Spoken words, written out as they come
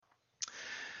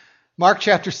Mark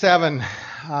chapter 7.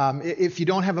 If you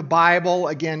don't have a Bible,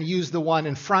 again, use the one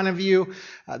in front of you.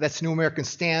 That's New American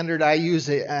Standard. I use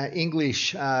an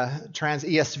English trans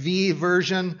ESV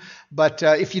version. But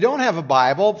if you don't have a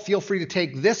Bible, feel free to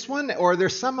take this one. Or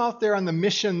there's some out there on the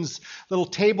missions little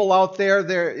table out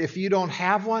there. If you don't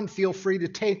have one, feel free to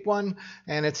take one.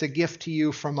 And it's a gift to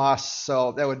you from us.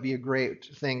 So that would be a great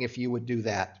thing if you would do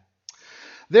that.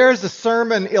 There's a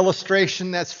sermon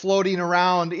illustration that's floating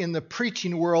around in the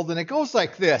preaching world, and it goes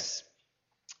like this.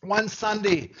 One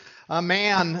Sunday, a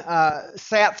man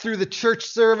sat through the church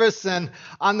service, and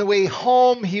on the way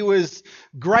home, he was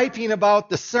griping about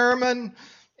the sermon,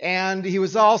 and he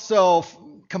was also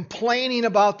complaining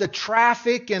about the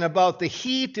traffic and about the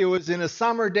heat. It was in a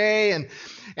summer day,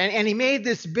 and he made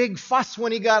this big fuss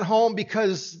when he got home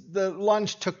because the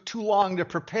lunch took too long to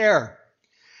prepare.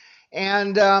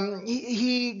 And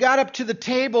he got up to the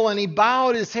table and he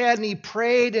bowed his head and he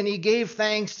prayed and he gave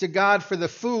thanks to God for the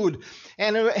food.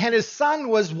 And his son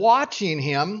was watching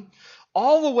him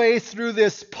all the way through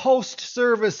this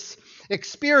post-service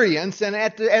experience. And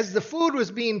as the food was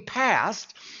being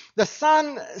passed, the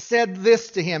son said this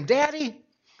to him, "Daddy,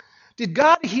 did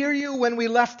God hear you when we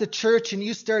left the church and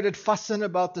you started fussing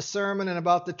about the sermon and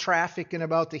about the traffic and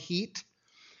about the heat?"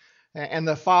 And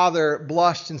the father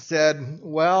blushed and said,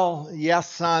 "Well, yes,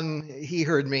 son, he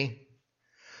heard me."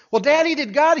 "Well, Daddy,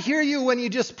 did God hear you when you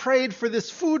just prayed for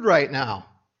this food right now?"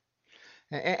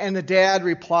 And the dad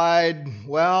replied,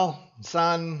 "Well,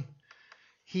 son,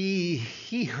 he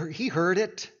heard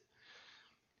it."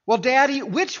 "Well, Daddy,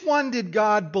 which one did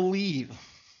God believe?"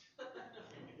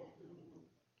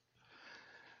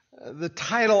 The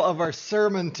title of our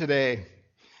sermon today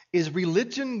is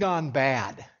Religion Gone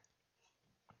Bad.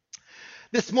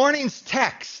 This morning's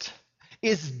text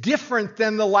is different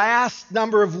than the last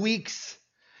number of weeks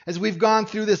as we've gone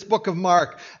through this book of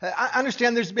Mark. I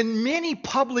understand there's been many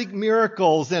public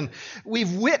miracles, and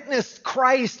we've witnessed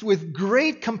Christ with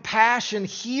great compassion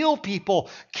heal people,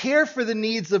 care for the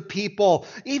needs of people,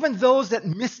 even those that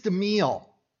missed a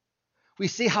meal. We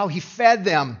see how he fed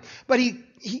them, but he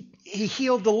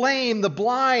healed the lame, the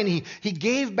blind. He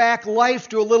gave back life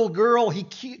to a little girl. He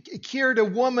cured a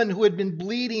woman who had been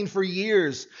bleeding for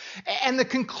years. And the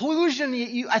conclusion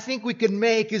I think we could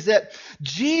make is that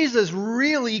Jesus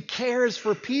really cares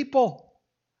for people.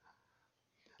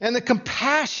 And the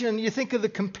compassion, you think of the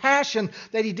compassion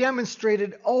that he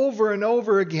demonstrated over and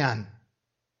over again.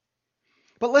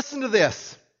 But listen to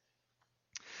this.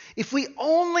 If we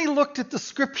only looked at the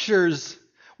scriptures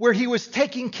where he was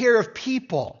taking care of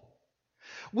people,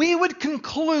 we would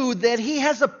conclude that he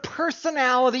has a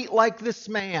personality like this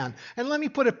man. And let me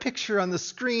put a picture on the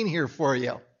screen here for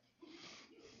you.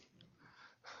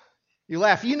 You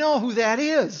laugh. You know who that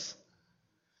is.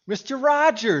 Mr.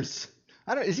 Rogers.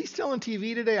 Is he still on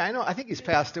TV today? I think he's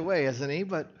passed away, hasn't he?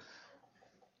 But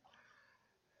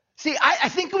see, I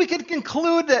think we could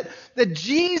conclude that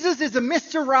Jesus is a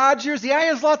Mr. Rogers. Yeah, he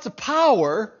has lots of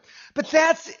power, but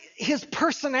that's his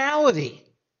personality.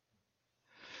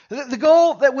 The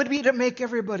goal that would be to make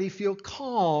everybody feel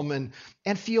calm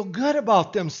and feel good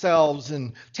about themselves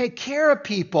and take care of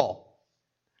people.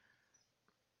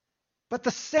 But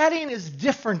the setting is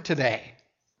different today.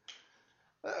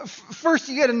 First,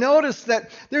 you got to notice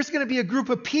that there's going to be a group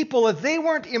of people that they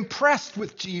weren't impressed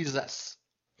with Jesus.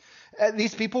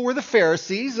 These people were the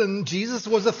Pharisees, and Jesus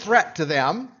was a threat to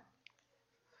them.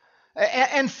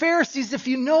 And Pharisees, if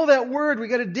you know that word, we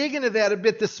got to dig into that a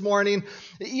bit this morning.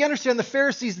 You understand the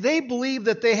Pharisees, they believed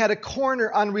that they had a corner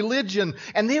on religion,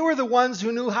 and they were the ones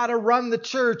who knew how to run the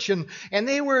church, and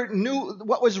they knew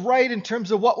what was right in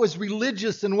terms of what was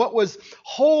religious and what was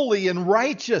holy and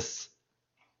righteous.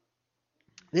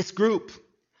 This group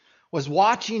was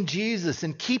watching Jesus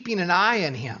and keeping an eye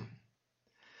on him,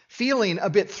 feeling a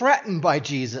bit threatened by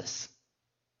Jesus.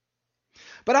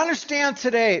 But understand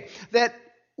today that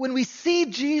when we see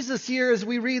Jesus here as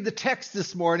we read the text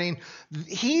this morning,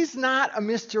 he's not a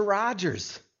Mr.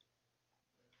 Rogers.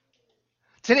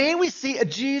 Today we see a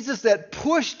Jesus that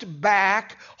pushed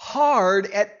back hard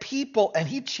at people, and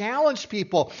he challenged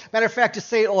people. Matter of fact, to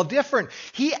say it a little different,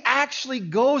 he actually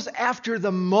goes after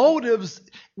the motives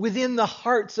within the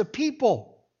hearts of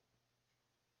people.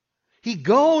 He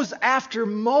goes after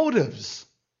motives.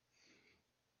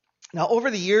 Now,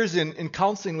 over the years in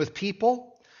counseling with people,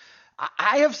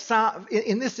 I have found,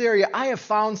 in this area, I have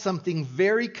found something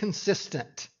very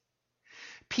consistent.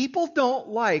 People don't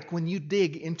like when you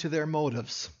dig into their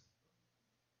motives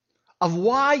of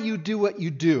why you do what you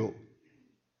do.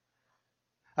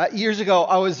 Years ago,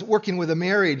 I was working with a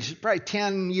marriage, probably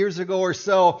 10 years ago or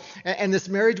so, and this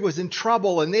marriage was in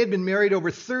trouble, and they had been married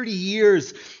over 30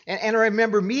 years. And I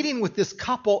remember meeting with this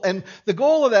couple, and the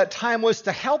goal of that time was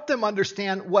to help them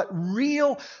understand what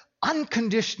real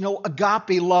unconditional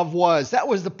agape love was. That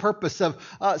was the purpose of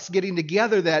us getting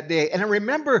together that day. And I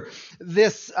remember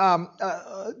this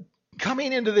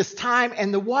coming into this time,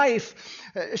 and the wife,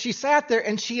 she sat there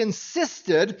and she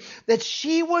insisted that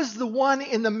she was the one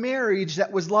in the marriage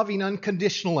that was loving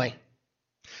unconditionally.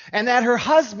 And that her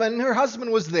husband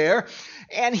was there,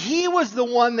 and he was the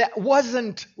one that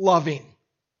wasn't loving.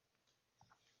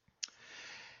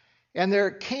 And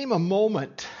there came a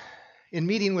moment in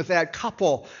meeting with that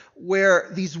couple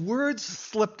where these words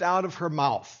slipped out of her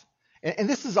mouth. And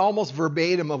this is almost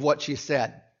verbatim of what she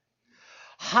said.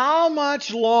 How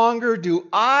much longer do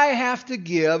I have to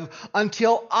give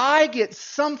until I get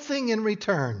something in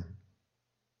return?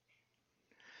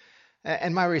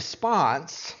 And my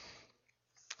response,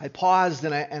 I paused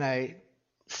and I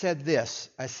said this.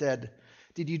 I said,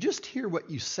 did you just hear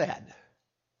what you said?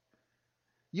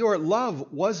 Your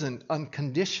love wasn't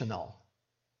unconditional.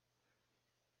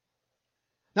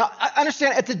 Now, I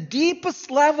understand at the deepest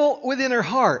level within her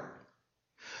heart,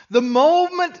 the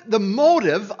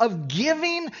motive of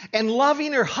giving and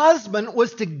loving her husband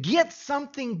was to get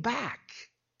something back.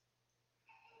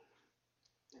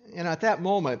 And at that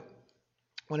moment,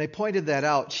 when I pointed that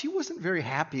out, she wasn't very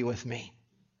happy with me.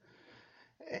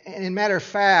 And in matter of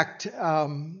fact,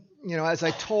 as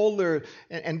I told her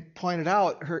and pointed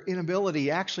out her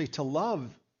inability actually to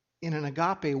love in an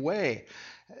agape way,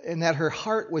 and that her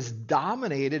heart was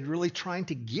dominated really trying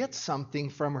to get something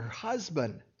from her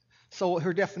husband. So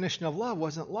her definition of love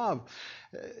wasn't love.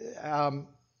 The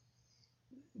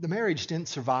marriage didn't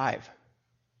survive.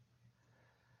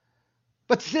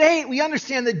 But today we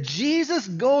understand that Jesus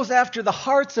goes after the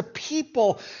hearts of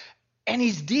people, and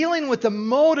he's dealing with the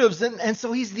motives, and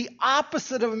so he's the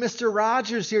opposite of Mr.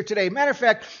 Rogers here today. Matter of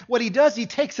fact, what he does, he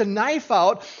takes a knife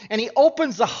out, and he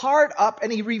opens the heart up,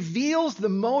 and he reveals the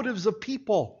motives of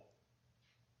people.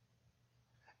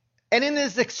 And in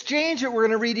this exchange that we're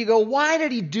going to read, you go, why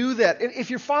did he do that? If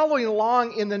you're following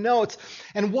along in the notes,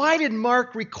 and why did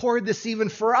Mark record this even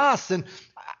for us? And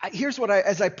here's what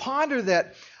as I ponder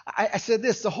that, I said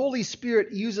this: the Holy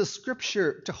Spirit uses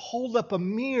Scripture to hold up a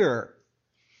mirror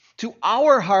to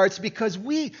our hearts, because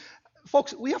we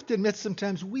have to admit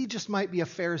sometimes we just might be a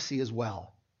Pharisee as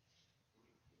well.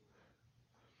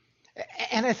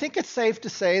 And I think it's safe to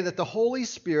say that the Holy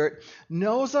Spirit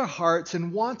knows our hearts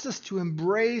and wants us to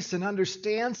embrace and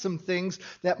understand some things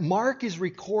that Mark is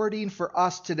recording for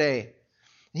us today.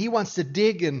 He wants to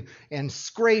dig and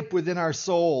scrape within our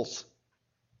souls.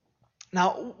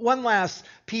 Now, one last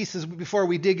piece is before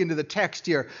we dig into the text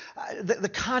here. The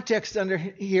context under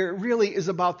here really is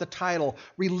about the title,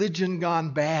 Religion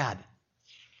Gone Bad.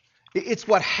 It's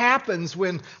what happens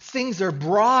when things are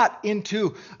brought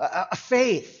into a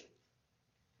faith.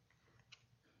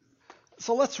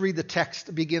 So let's read the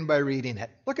text, begin by reading it.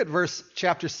 Look at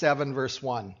chapter 7, verse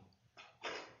 1.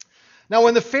 Now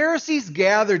when the Pharisees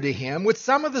gathered to him with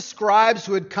some of the scribes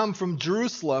who had come from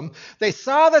Jerusalem, they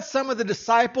saw that some of the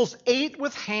disciples ate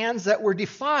with hands that were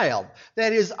defiled,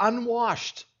 that is,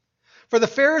 unwashed. For the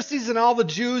Pharisees and all the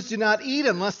Jews do not eat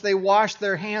unless they wash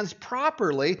their hands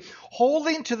properly,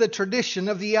 holding to the tradition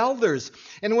of the elders.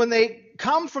 And when they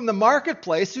come from the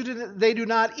marketplace, they do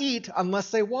not eat unless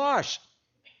they wash.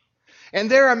 And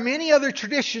there are many other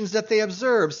traditions that they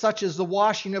observe, such as the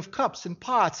washing of cups and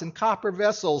pots and copper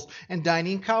vessels and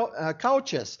dining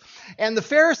couches. And the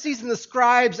Pharisees and the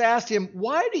scribes asked him,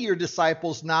 why do your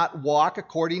disciples not walk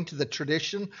according to the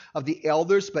tradition of the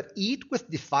elders, but eat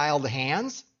with defiled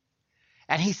hands?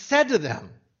 And he said to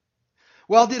them,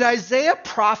 well, did Isaiah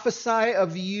prophesy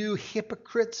of you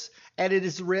hypocrites, as it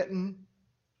is written?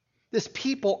 This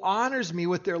people honors me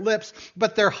with their lips,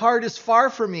 but their heart is far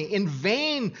from me. In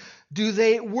vain do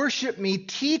they worship me,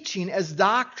 teaching as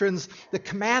doctrines the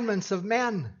commandments of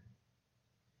men.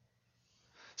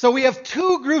 So we have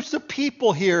two groups of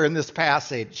people here in this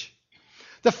passage.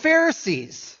 The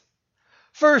Pharisees.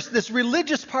 First, this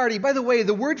religious party. By the way,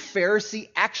 the word Pharisee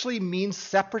actually means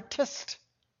separatist.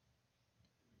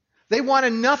 They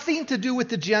wanted nothing to do with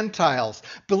the Gentiles,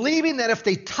 believing that if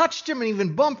they touched them and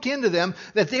even bumped into them,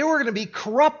 that they were going to be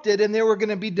corrupted and they were going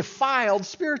to be defiled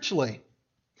spiritually.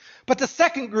 But the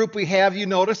second group we have, you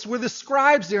notice, were the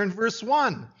scribes there in verse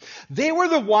 1. They were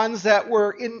the ones that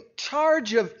were in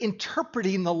charge of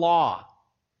interpreting the law,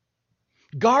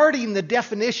 guarding the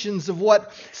definitions of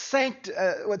what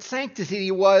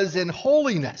sanctity was and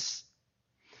holiness.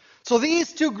 So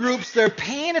these two groups, they're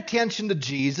paying attention to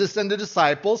Jesus and the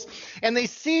disciples, and they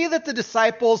see that the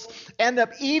disciples end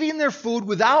up eating their food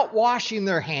without washing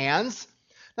their hands.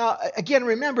 Now, again,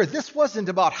 remember, this wasn't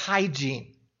about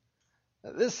hygiene.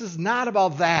 This is not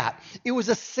about that. It was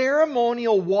a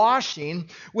ceremonial washing,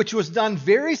 which was done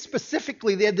very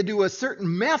specifically. They had to do a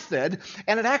certain method,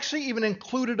 and it actually even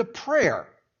included a prayer.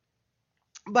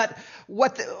 But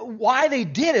why they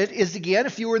did it is, again,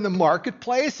 if you were in the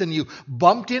marketplace and you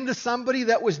bumped into somebody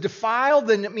that was defiled,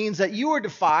 then it means that you were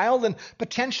defiled, and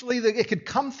potentially it could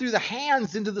come through the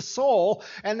hands into the soul,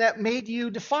 and that made you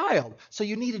defiled. So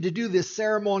you needed to do this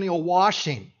ceremonial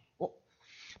washing.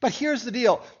 But here's the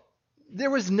deal. There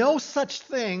was no such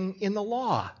thing in the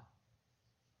law.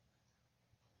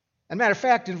 As a matter of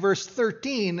fact, in verse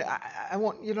 13,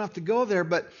 you don't have to go there,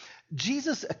 but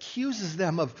Jesus accuses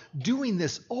them of doing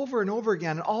this over and over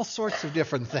again in all sorts of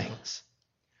different things.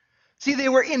 See, they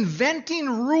were inventing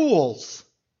rules,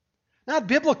 not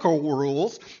biblical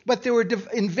rules, but they were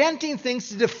inventing things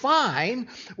to define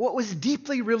what was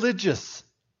deeply religious.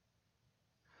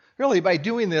 Really, by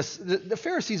doing this, the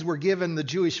Pharisees were given the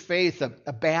Jewish faith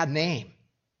a bad name.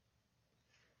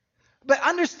 But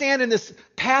understand in this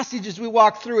passage as we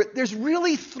walk through it, there's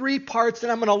really three parts,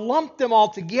 and I'm going to lump them all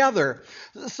together.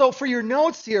 So for your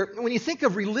notes here, when you think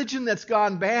of religion that's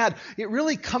gone bad, it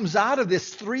really comes out of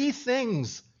this three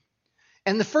things.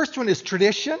 And the first one is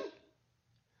tradition.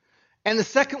 And the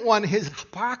second one is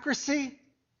hypocrisy.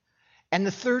 And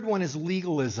the third one is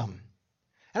legalism.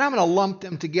 And I'm going to lump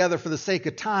them together for the sake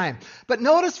of time. But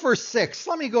notice verse 6.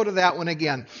 Let me go to that one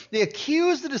again. They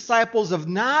accuse the disciples of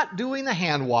not doing the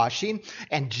hand washing,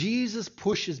 and Jesus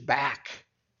pushes back.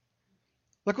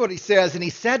 Look what he says. And he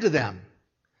said to them,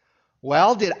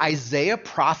 well, did Isaiah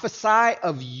prophesy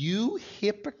of you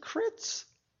hypocrites?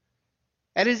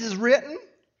 And it is written,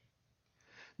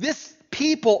 this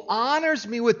people honors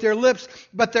me with their lips,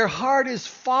 but their heart is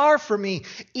far from me.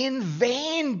 In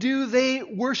vain do they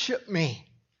worship me.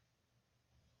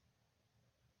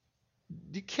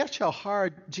 Do you catch how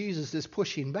hard Jesus is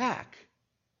pushing back?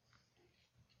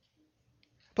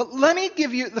 But let me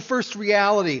give you the first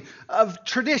reality of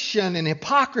tradition and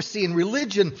hypocrisy and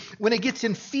religion when it gets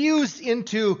infused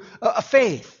into a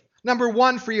faith. Number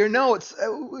one, for your notes,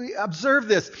 observe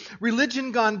this.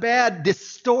 Religion gone bad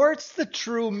distorts the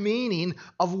true meaning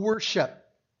of worship.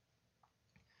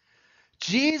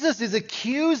 Jesus is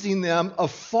accusing them of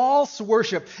false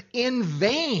worship. In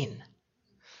vain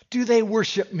do they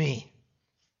worship me.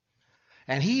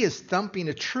 And he is thumping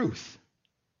a truth.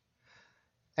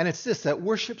 And it's this, that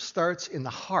worship starts in the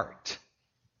heart.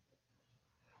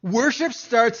 Worship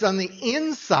starts on the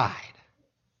inside.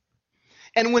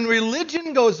 And when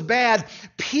religion goes bad,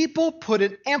 people put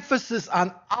an emphasis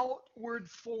on outward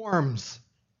forms.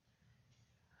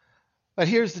 But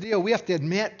here's the deal. We have to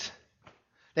admit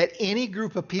that any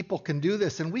group of people can do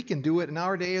this, and we can do it in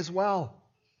our day as well.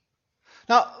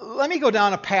 Now, let me go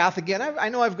down a path again. I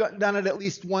know I've done it at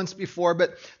least once before,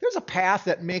 but there's a path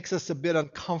that makes us a bit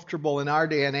uncomfortable in our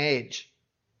day and age.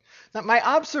 Now, my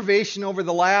observation over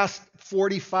the last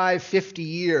 45, 50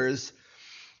 years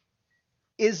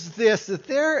is this, that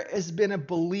there has been a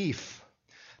belief,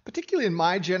 particularly in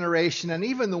my generation and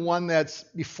even the one that's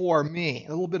before me, a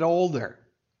little bit older,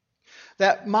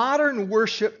 that modern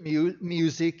worship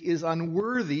music is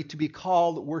unworthy to be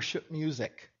called worship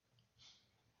music.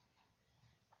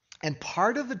 And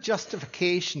part of the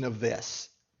justification of this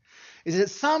is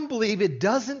that some believe it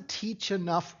doesn't teach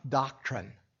enough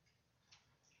doctrine.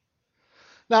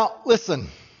 Now, listen,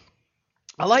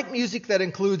 I like music that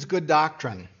includes good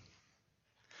doctrine.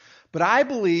 But I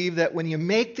believe that when you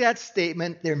make that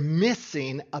statement, they're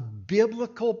missing a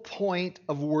biblical point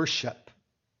of worship.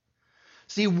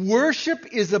 See, worship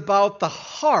is about the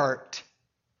heart.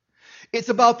 It's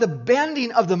about the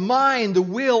bending of the mind, the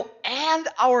will, and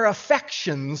our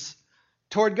affections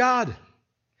toward God.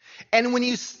 And when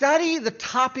you study the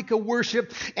topic of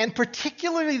worship, and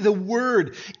particularly the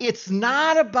word, it's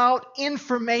not about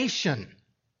information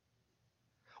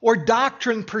or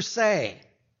doctrine per se.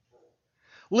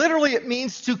 Literally, it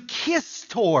means to kiss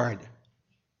toward,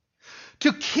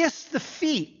 to kiss the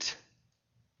feet.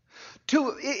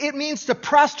 It means to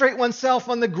prostrate oneself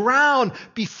on the ground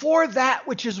before that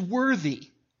which is worthy.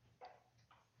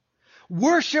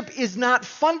 Worship is not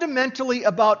fundamentally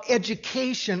about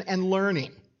education and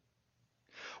learning.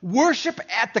 Worship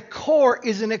at the core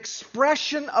is an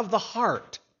expression of the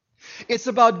heart. It's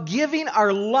about giving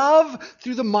our love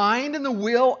through the mind and the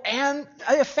will and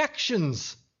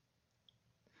affections.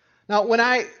 Now,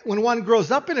 when one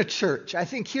grows up in a church, I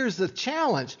think here's the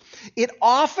challenge. It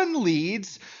often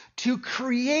leads to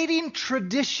creating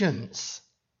traditions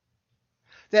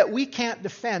that we can't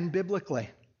defend biblically.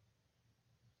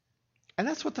 And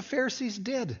that's what the Pharisees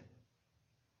did.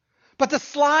 But the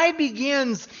slide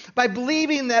begins by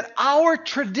believing that our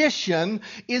tradition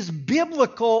is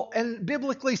biblical and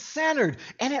biblically centered,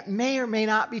 and it may or may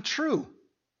not be true.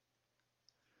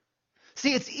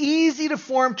 See, it's easy to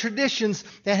form traditions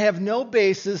that have no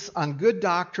basis on good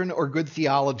doctrine or good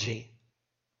theology.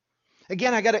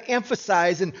 Again, I got to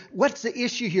emphasize, and what's the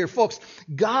issue here, folks?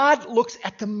 God looks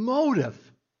at the motive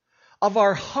of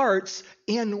our hearts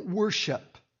in worship.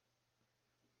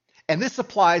 And this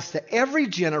applies to every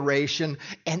generation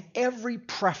and every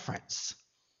preference.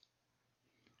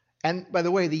 And by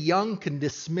the way, the young can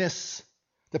dismiss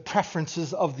the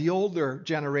preferences of the older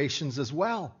generations as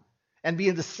well and be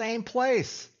in the same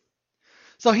place.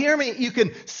 So hear me, you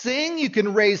can sing, you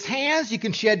can raise hands, you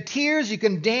can shed tears, you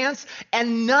can dance,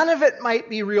 and none of it might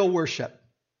be real worship.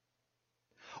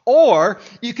 Or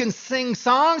you can sing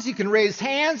songs, you can raise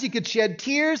hands, you can shed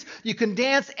tears, you can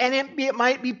dance, and it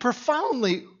might be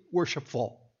profoundly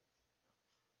worshipful.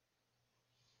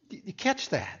 You catch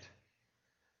that?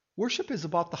 Worship is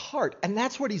about the heart, and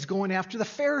that's what he's going after the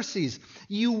Pharisees.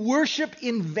 You worship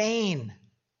in vain.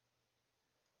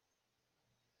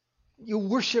 You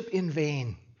worship in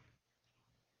vain.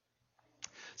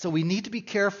 So we need to be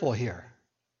careful here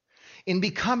in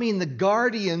becoming the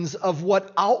guardians of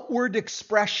what outward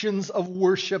expressions of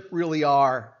worship really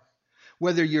are,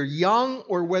 whether you're young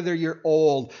or whether you're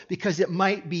old, because it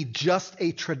might be just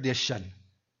a tradition.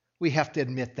 We have to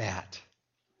admit that.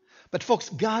 But folks,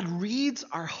 God reads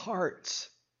our hearts.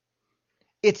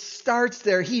 It starts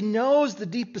there. He knows the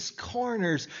deepest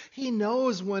corners. He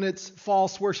knows when it's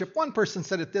false worship. One person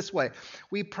said it this way: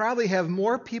 we probably have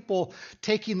more people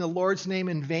taking the Lord's name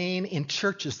in vain in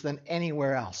churches than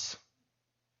anywhere else.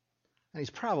 And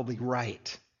he's probably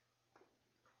right.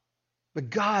 But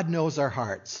God knows our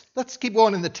hearts. Let's keep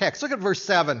going in the text. Look at verse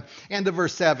 7, end of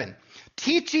verse 7.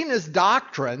 Teaching as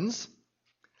doctrines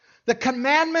the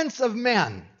commandments of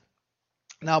men.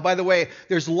 Now, by the way,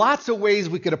 there's lots of ways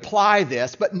we could apply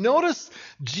this, but notice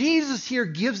Jesus here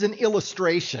gives an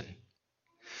illustration.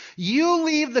 You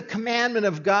leave the commandment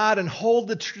of God and hold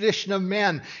the tradition of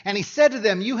men. And he said to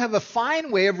them, you have a fine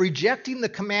way of rejecting the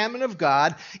commandment of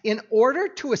God in order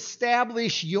to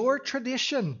establish your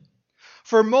tradition.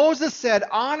 For Moses said,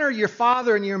 honor your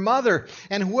father and your mother,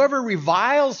 and whoever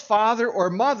reviles father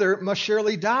or mother must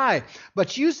surely die.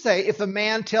 But you say, if a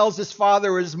man tells his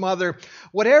father or his mother,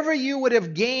 whatever you would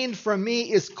have gained from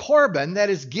me is Corban,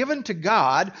 that is given to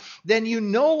God, then you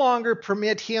no longer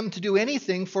permit him to do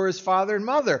anything for his father and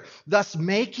mother, thus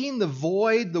making the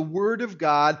void the word of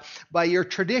God by your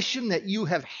tradition that you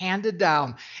have handed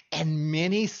down, and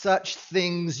many such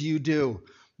things you do.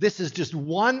 This is just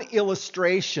one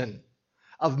illustration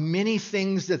of many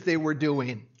things that they were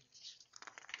doing.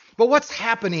 But what's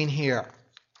happening here?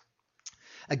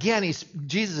 Again,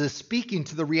 Jesus is speaking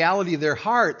to the reality of their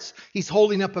hearts. He's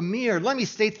holding up a mirror. Let me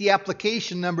state the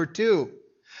application number 2.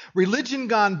 Religion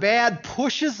gone bad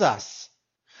pushes us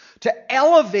to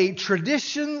elevate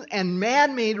tradition and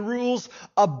man-made rules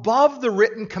above the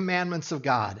written commandments of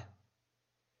God.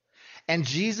 And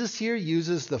Jesus here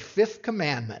uses the 5th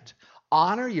commandment,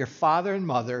 honor your father and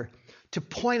mother, to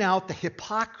point out the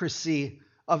hypocrisy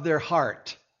of their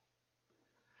heart.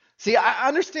 See, I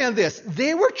understand this.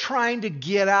 They were trying to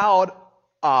get out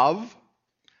of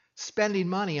spending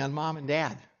money on mom and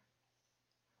dad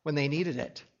when they needed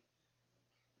it.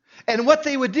 And what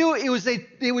they would do is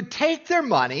they would take their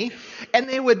money and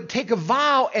they would take a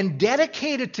vow and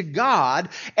dedicate it to God,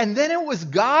 and then it was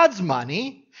God's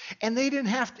money, and it didn't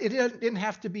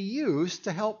have to be used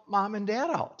to help mom and dad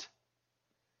out.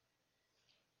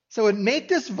 So would make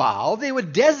this vow, they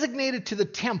would designate it to the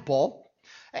temple,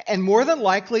 and more than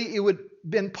likely it would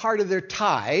have been part of their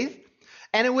tithe,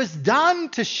 and it was done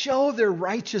to show their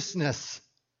righteousness,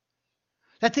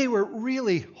 that they were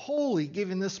really holy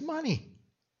giving this money.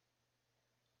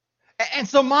 And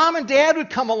so mom and dad would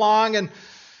come along and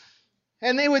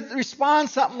they would respond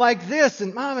something like this,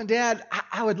 and mom and dad,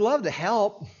 I would love to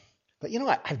help. But you know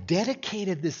what? I've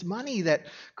dedicated this money that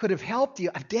could have helped you.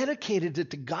 I've dedicated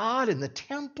it to God in the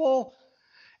temple.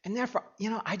 And therefore,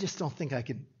 I just don't think I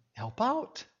could help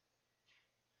out.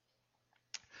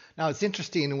 Now, it's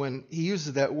interesting when he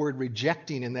uses that word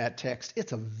rejecting in that text.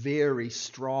 It's a very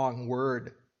strong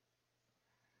word.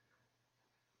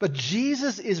 But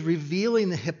Jesus is revealing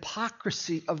the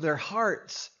hypocrisy of their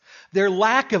hearts, their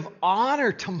lack of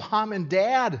honor to mom and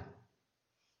dad.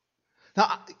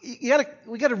 Now,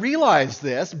 we got to realize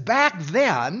this. Back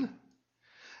then,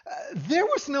 there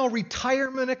was no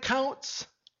retirement accounts.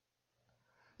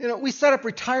 We set up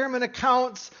retirement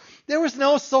accounts There was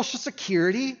no Social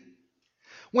Security.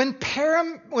 When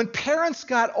parents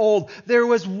got old, there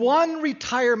was one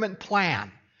retirement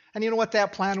plan. And you know what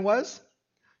that plan was?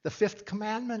 The fifth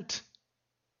commandment.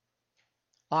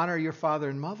 Honor your father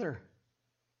and mother.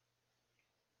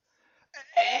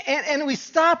 And we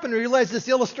stop and realize this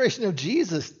illustration of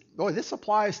Jesus, boy, this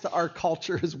applies to our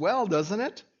culture as well, doesn't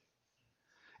it?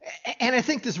 And I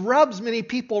think this rubs many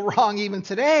people wrong even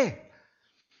today.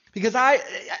 Because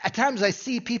at times I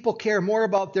see people care more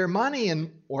about their money,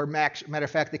 or matter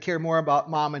of fact, they care more about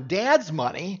mom and dad's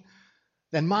money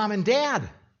than mom and dad.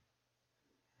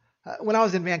 When I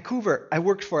was in Vancouver, I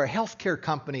worked for a healthcare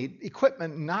company,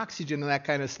 equipment and oxygen and that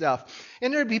kind of stuff.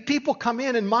 And there'd be people come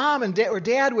in, and mom and or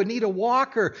dad would need a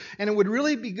walker, and it would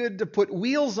really be good to put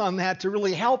wheels on that to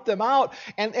really help them out.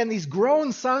 And these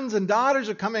grown sons and daughters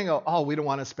are coming and go, oh, we don't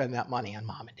want to spend that money on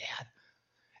mom and dad.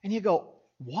 And you go,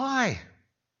 why?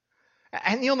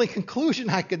 And the only conclusion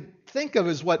I could think of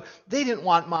is what they didn't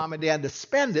want mom and dad to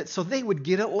spend it, so they would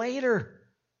get it later.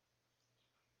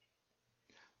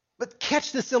 But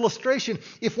catch this illustration.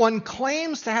 If one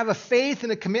claims to have a faith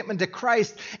and a commitment to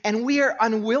Christ, and we are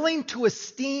unwilling to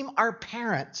esteem our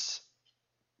parents,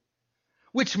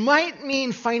 which might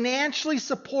mean financially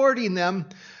supporting them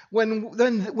when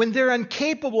they're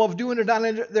incapable of doing it on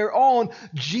their own,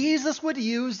 Jesus would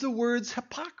use the words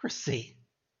hypocrisy.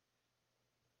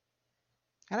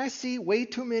 And I see way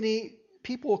too many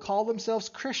people who call themselves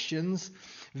Christians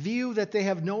view that they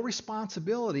have no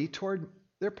responsibility toward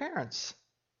their parents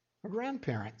or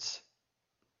grandparents.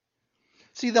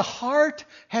 See, the heart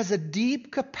has a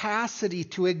deep capacity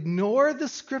to ignore the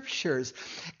scriptures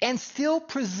and still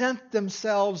present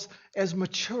themselves as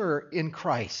mature in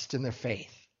Christ in their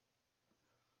faith.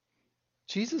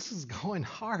 Jesus is going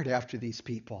hard after these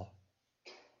people.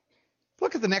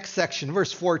 Look at the next section,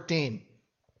 verse 14.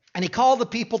 And he called the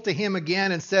people to him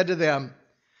again and said to them,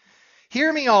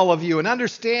 hear me, all of you, and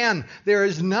understand there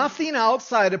is nothing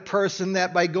outside a person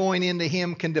that by going into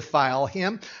him can defile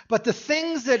him, but the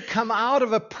things that come out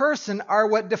of a person are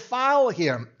what defile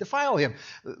him.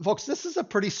 Folks, this is a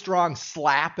pretty strong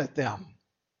slap at them,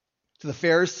 to the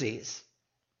Pharisees.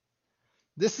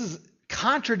 This is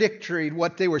contradictory to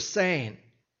what they were saying.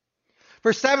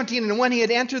 Verse 17, and when he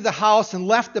had entered the house and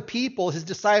left the people, his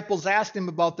disciples asked him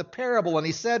about the parable, and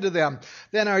he said to them,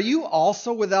 then are you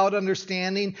also without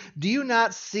understanding? Do you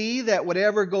not see that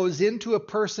whatever goes into a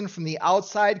person from the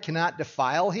outside cannot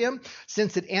defile him,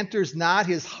 since it enters not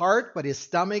his heart, but his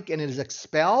stomach, and it is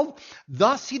expelled?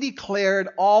 Thus he declared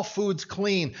all foods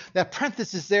clean. That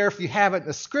parenthesis there, if you have it in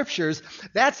the scriptures,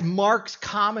 that's Mark's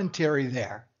commentary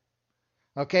there.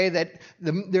 Okay,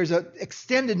 there's an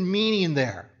extended meaning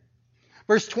there.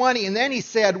 Verse 20, and then he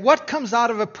said, what comes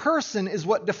out of a person is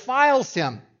what defiles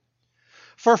him.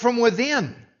 For from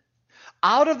within,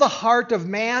 out of the heart of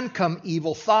man come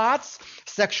evil thoughts,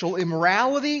 sexual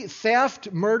immorality,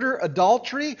 theft, murder,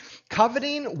 adultery,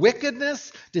 coveting,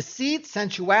 wickedness, deceit,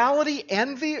 sensuality,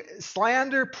 envy,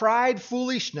 slander, pride,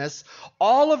 foolishness.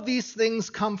 All of these things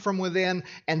come from within,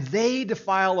 and they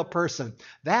defile a person.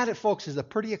 That, folks, is a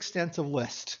pretty extensive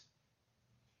list,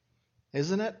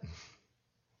 isn't it?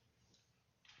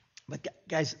 But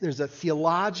guys, there's a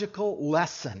theological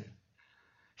lesson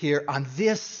here on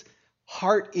this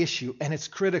heart issue, and it's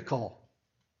critical.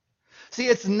 See,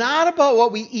 it's not about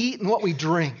what we eat and what we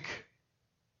drink.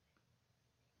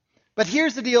 But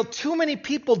here's the deal. Too many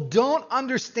people don't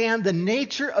understand the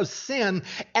nature of sin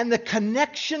and the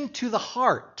connection to the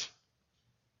heart.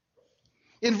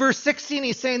 In verse 16,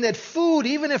 he's saying that food,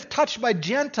 even if touched by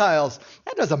Gentiles,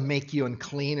 that doesn't make you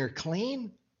unclean or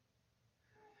clean.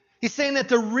 He's saying that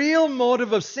the real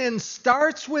motive of sin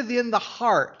starts within the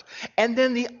heart, and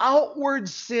then the outward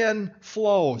sin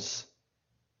flows.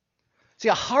 See,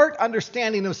 a heart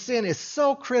understanding of sin is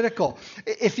so critical.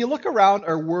 If you look around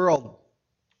our world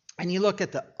and you look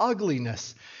at the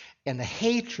ugliness and the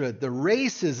hatred, the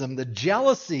racism, the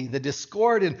jealousy, the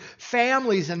discord in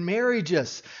families and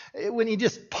marriages, when you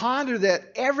just ponder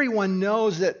that, everyone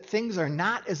knows that things are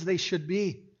not as they should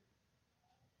be.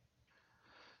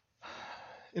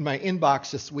 In my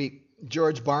inbox this week,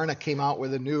 George Barna came out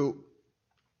with a new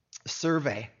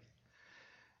survey.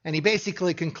 And he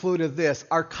basically concluded this: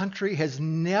 our country has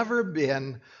never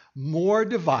been more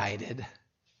divided,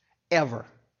 ever.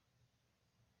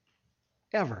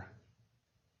 Ever.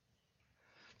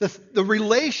 The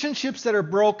relationships that are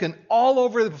broken all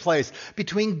over the place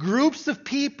between groups of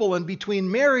people and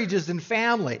between marriages and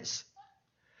families.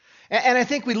 And I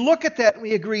think we look at that and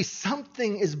we agree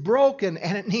something is broken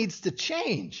and it needs to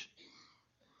change.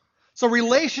 So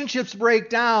relationships break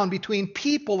down between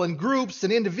people and groups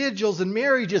and individuals and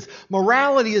marriages.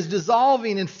 Morality is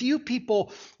dissolving, and few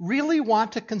people really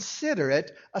want to consider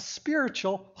it a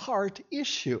spiritual heart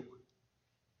issue.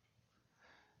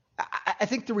 I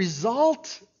think the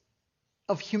result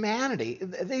of humanity,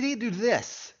 they need to do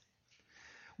this.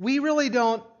 We really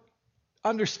don't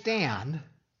understand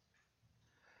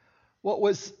what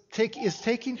is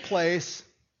taking place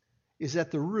is at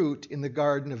the root in the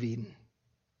Garden of Eden.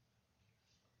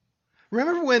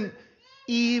 Remember when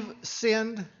Eve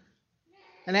sinned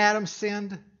and Adam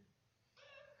sinned?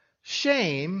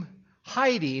 Shame,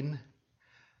 hiding,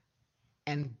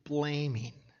 and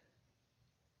blaming.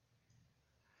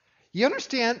 You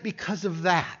understand? Because of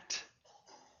that.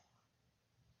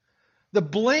 The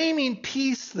blaming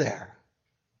piece there.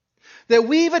 That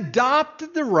we've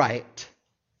adopted the right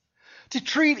to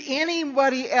treat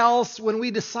anybody else when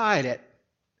we decide it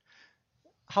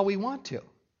how we want to.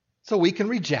 So we can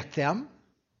reject them.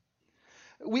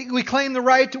 We claim the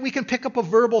right we can pick up a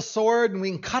verbal sword and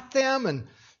we can cut them, and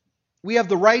we have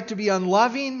the right to be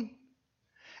unloving.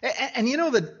 And you know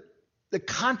the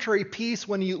contrary piece,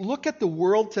 when you look at the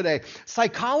world today,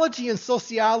 psychology and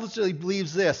sociology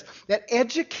believes this, that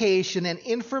education and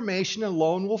information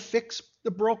alone will fix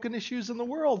the broken issues in the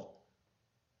world.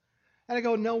 And I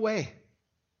go, no way.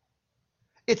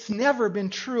 It's never been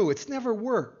true. It's never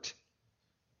worked.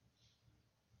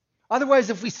 Otherwise,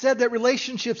 if we said that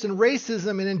relationships and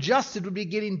racism and injustice would be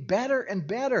getting better and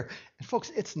better, and folks,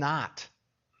 it's not.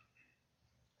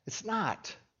 It's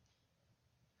not.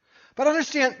 But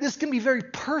understand, this can be very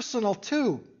personal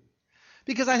too.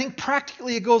 Because I think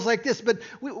practically it goes like this, but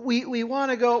we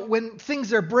want to go, when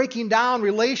things are breaking down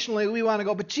relationally, we want to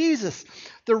go, but Jesus,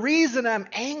 the reason I'm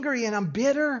angry and I'm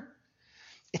bitter,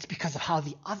 it's because of how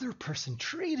the other person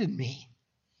treated me.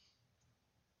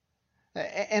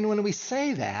 And when we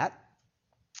say that,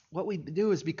 what we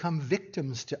do is become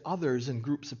victims to others and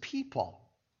groups of people.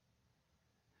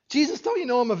 Jesus, don't you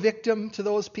know I'm a victim to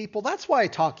those people? That's why I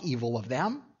talk evil of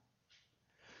them.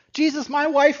 Jesus, my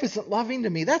wife isn't loving to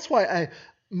me. That's why I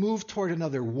move toward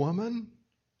another woman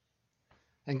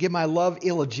and give my love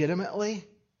illegitimately.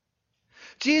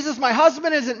 Jesus, my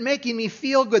husband isn't making me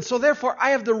feel good, so therefore I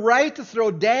have the right to throw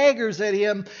daggers at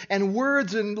him and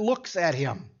words and looks at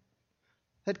him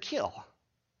that kill.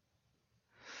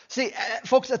 See,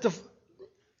 folks, at the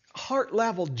heart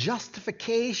level,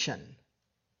 justification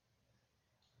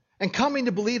and coming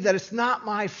to believe that it's not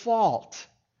my fault,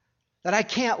 that I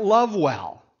can't love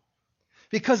well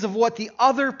because of what the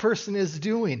other person is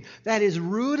doing, that is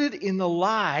rooted in the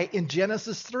lie in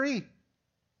Genesis 3,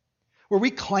 where we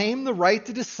claim the right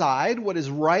to decide what is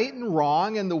right and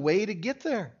wrong and the way to get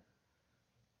there.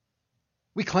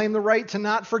 We claim the right to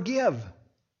not forgive.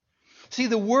 See,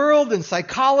 the world and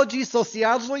psychology,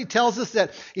 sociology tells us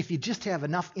that if you just have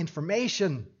enough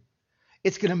information,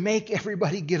 it's going to make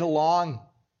everybody get along.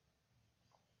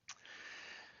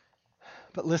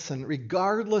 But listen,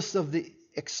 regardless of the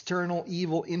external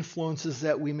evil influences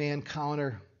that we may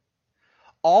encounter,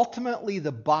 ultimately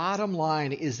the bottom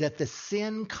line is that the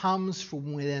sin comes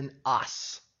from within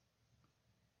us,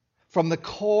 from the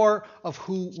core of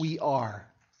who we are.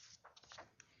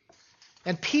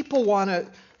 And people want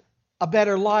a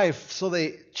better life, so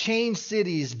they change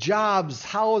cities, jobs,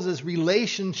 houses,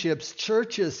 relationships,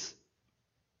 churches.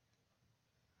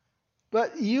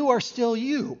 But you are still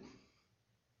you.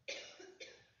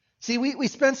 See, we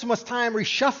spend so much time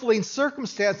reshuffling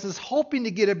circumstances, hoping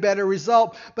to get a better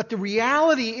result. But the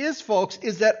reality is, folks,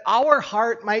 is that our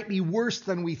heart might be worse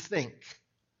than we think.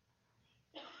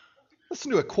 Listen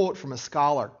to a quote from a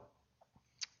scholar.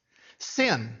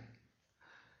 Sin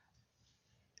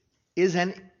is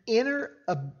an inner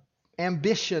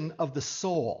ambition of the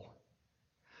soul.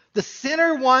 The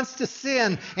sinner wants to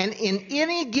sin, and in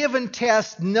any given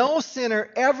test, no sinner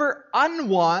ever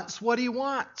unwants what he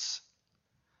wants.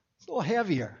 It's a little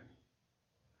heavier.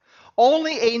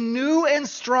 Only a new and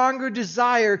stronger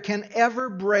desire can ever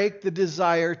break the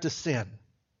desire to sin.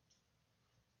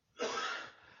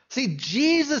 See,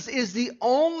 Jesus is the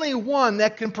only one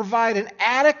that can provide an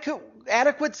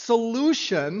adequate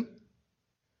solution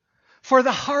for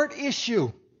the heart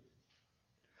issue.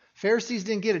 Pharisees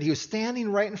didn't get it. He was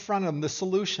standing right in front of them, the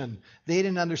solution. They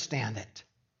didn't understand it.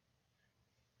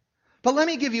 But let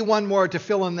me give you one more to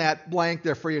fill in that blank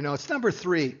there for your notes. Number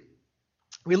 3,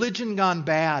 religion gone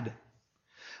bad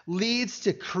leads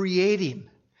to creating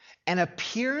an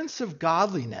appearance of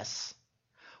godliness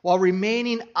while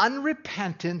remaining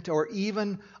unrepentant or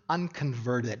even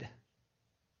unconverted.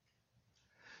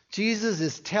 Jesus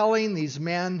is telling these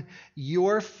men,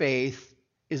 your faith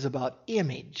is about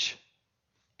image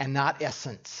and not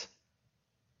essence.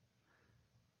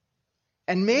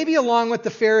 And maybe along with the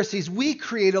Pharisees, we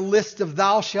create a list of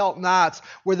thou shalt nots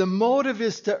where the motive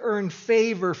is to earn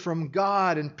favor from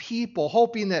God and people,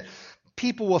 hoping that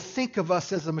people will think of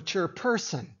us as a mature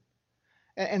person.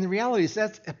 And the reality is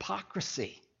that's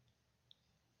hypocrisy.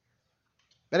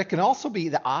 But it can also be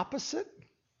the opposite.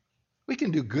 We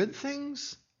can do good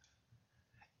things,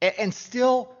 and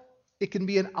still it can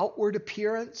be an outward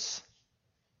appearance.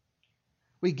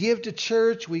 We give to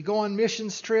church, we go on mission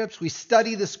trips, we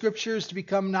study the scriptures to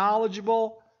become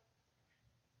knowledgeable,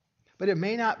 but it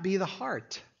may not be the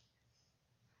heart.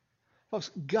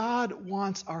 Folks, God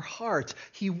wants our hearts.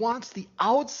 He wants the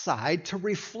outside to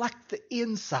reflect the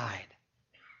inside,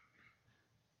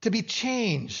 to be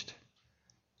changed.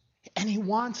 And He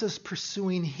wants us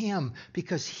pursuing Him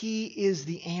because He is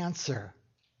the answer.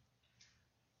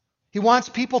 He wants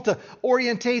people to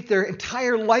orientate their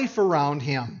entire life around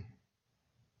Him.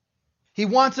 He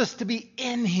wants us to be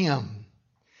in Him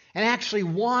and actually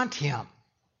want Him.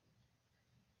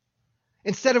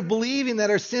 Instead of believing that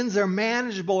our sins are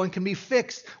manageable and can be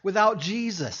fixed without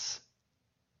Jesus.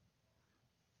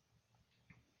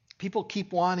 People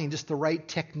keep wanting just the right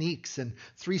techniques and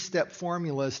 3-step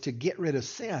formulas to get rid of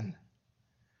sin.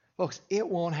 Folks, it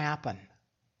won't happen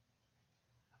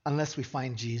unless we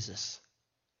find Jesus.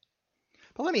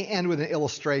 But let me end with an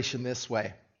illustration this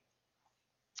way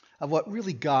of what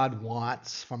really God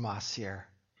wants from us here.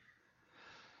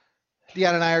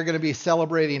 Deanna and I are going to be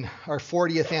celebrating our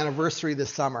 40th anniversary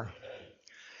this summer.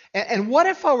 And what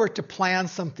if I were to plan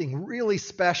something really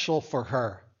special for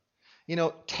her? You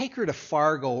know, take her to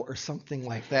Fargo or something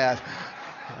like that.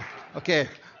 Okay,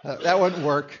 that wouldn't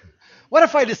work. What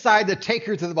if I decide to take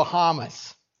her to the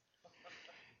Bahamas?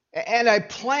 And I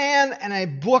plan and I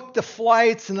book the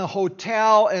flights and the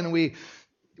hotel, and we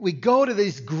go to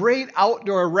these great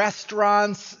outdoor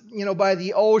restaurants, you know, by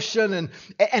the ocean.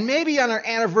 And maybe on our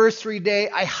anniversary day,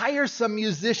 I hire some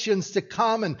musicians to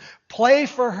come and play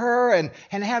for her and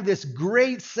have this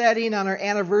great setting on our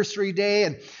anniversary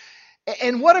day.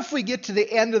 And what if we get to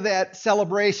the end of that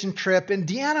celebration trip and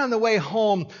Deanna on the way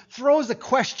home throws a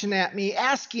question at me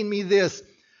asking me this: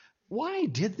 why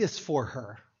did this for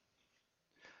her?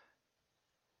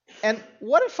 And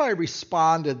what if I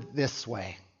responded this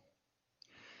way?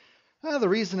 Well, the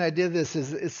reason I did this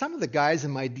is some of the guys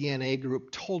in my DNA group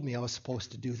told me I was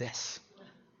supposed to do this.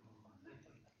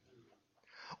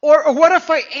 Or what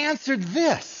if I answered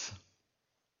this?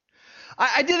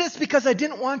 I did this because I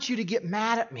didn't want you to get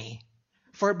mad at me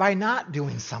by not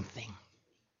doing something.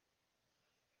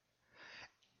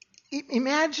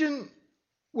 Imagine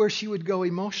where she would go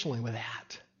emotionally with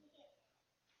that.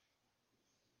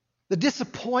 The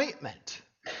disappointment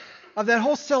of that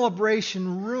whole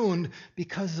celebration ruined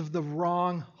because of the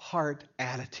wrong heart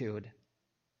attitude.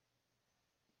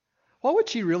 What would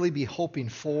she really be hoping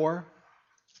for?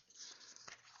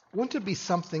 Wouldn't it be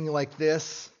something like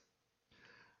this?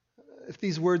 If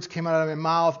these words came out of my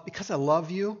mouth: because I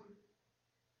love you,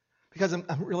 because I'm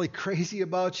really crazy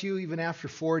about you even after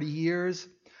 40 years,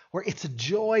 or it's a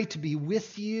joy to be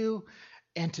with you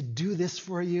and to do this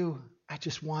for you. I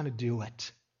just want to do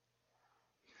it.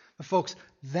 But folks,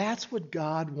 that's what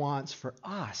God wants for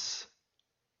us.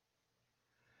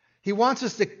 He wants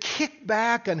us to kick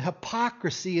back on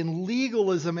hypocrisy and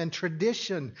legalism and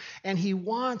tradition, and He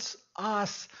wants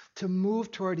us to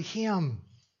move toward Him.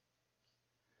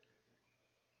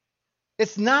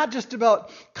 It's not just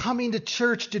about coming to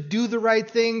church to do the right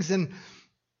things, and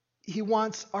He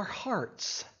wants our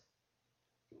hearts.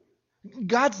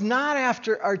 God's not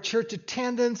after our church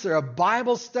attendance or a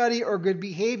Bible study or good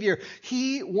behavior.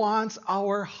 He wants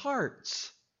our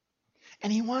hearts.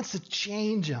 And He wants to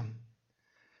change them.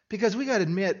 Because we got to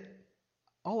admit,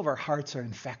 all of our hearts are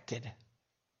infected.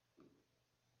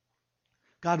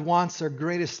 God wants our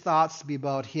greatest thoughts to be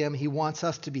about Him. He wants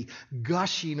us to be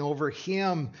gushing over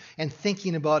Him and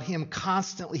thinking about Him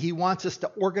constantly. He wants us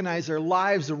to organize our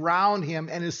lives around Him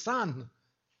and His Son.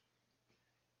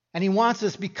 And He wants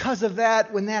us, because of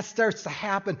that, when that starts to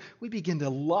happen, we begin to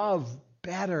love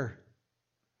better.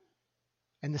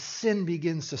 And the sin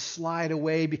begins to slide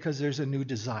away because there's a new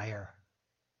desire.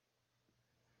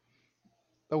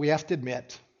 But we have to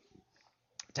admit,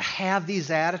 to have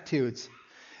these attitudes,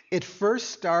 it first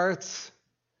starts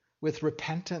with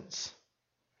repentance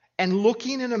and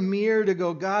looking in a mirror to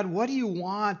go, God, what do you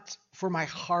want for my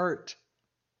heart?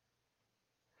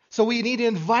 So we need to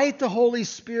invite the Holy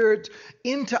Spirit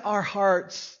into our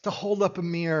hearts to hold up a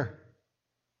mirror.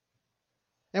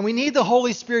 And we need the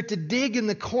Holy Spirit to dig in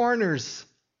the corners,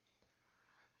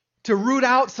 to root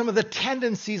out some of the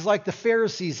tendencies like the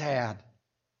Pharisees had.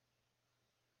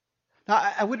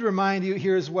 Now, I would remind you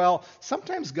here as well,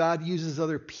 sometimes God uses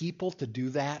other people to do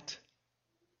that.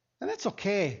 And that's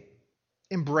okay.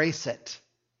 Embrace it.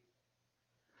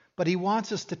 But he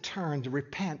wants us to turn, to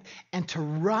repent, and to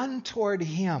run toward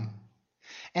him.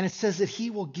 And it says that he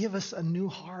will give us a new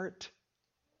heart.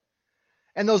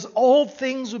 And those old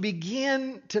things will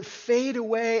begin to fade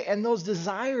away, and those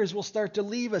desires will start to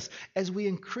leave us as we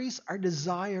increase our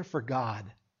desire for God.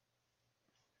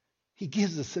 He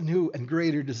gives us a new and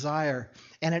greater desire,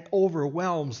 and it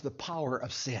overwhelms the power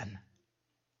of sin.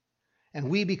 And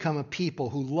we become a people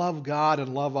who love God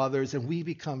and love others, and we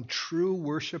become true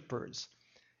worshipers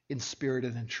in spirit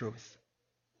and in truth.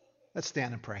 Let's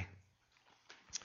stand and pray.